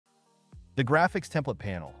The Graphics Template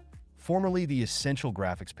Panel, formerly the Essential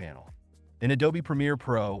Graphics Panel, in Adobe Premiere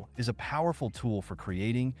Pro is a powerful tool for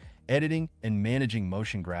creating, editing, and managing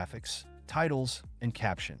motion graphics, titles, and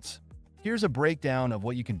captions. Here's a breakdown of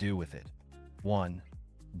what you can do with it. 1.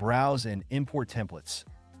 Browse and import templates.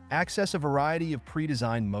 Access a variety of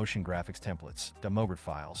pre-designed motion graphics templates, demograph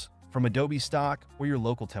files, from Adobe stock or your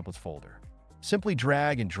local templates folder. Simply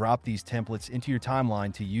drag and drop these templates into your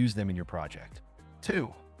timeline to use them in your project.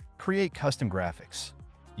 2. Create custom graphics.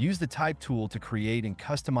 Use the Type tool to create and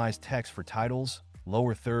customize text for titles,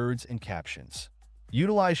 lower thirds, and captions.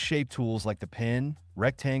 Utilize shape tools like the pen,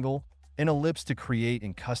 rectangle, and ellipse to create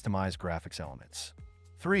and customize graphics elements.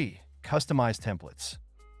 3. Customize templates.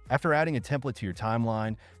 After adding a template to your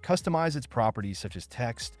timeline, customize its properties such as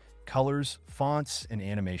text, colors, fonts, and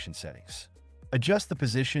animation settings. Adjust the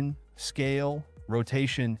position, scale,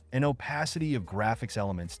 rotation, and opacity of graphics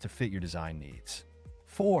elements to fit your design needs.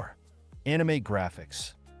 4. Animate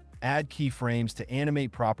graphics. Add keyframes to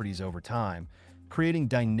animate properties over time, creating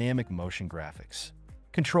dynamic motion graphics.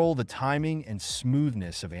 Control the timing and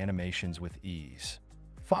smoothness of animations with ease.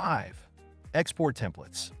 5. Export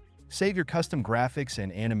templates. Save your custom graphics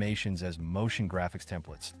and animations as motion graphics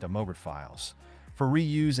templates, demograph files, for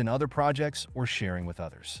reuse in other projects or sharing with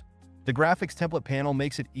others. The Graphics Template panel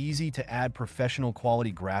makes it easy to add professional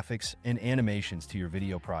quality graphics and animations to your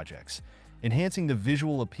video projects, enhancing the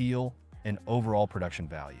visual appeal and overall production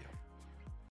value.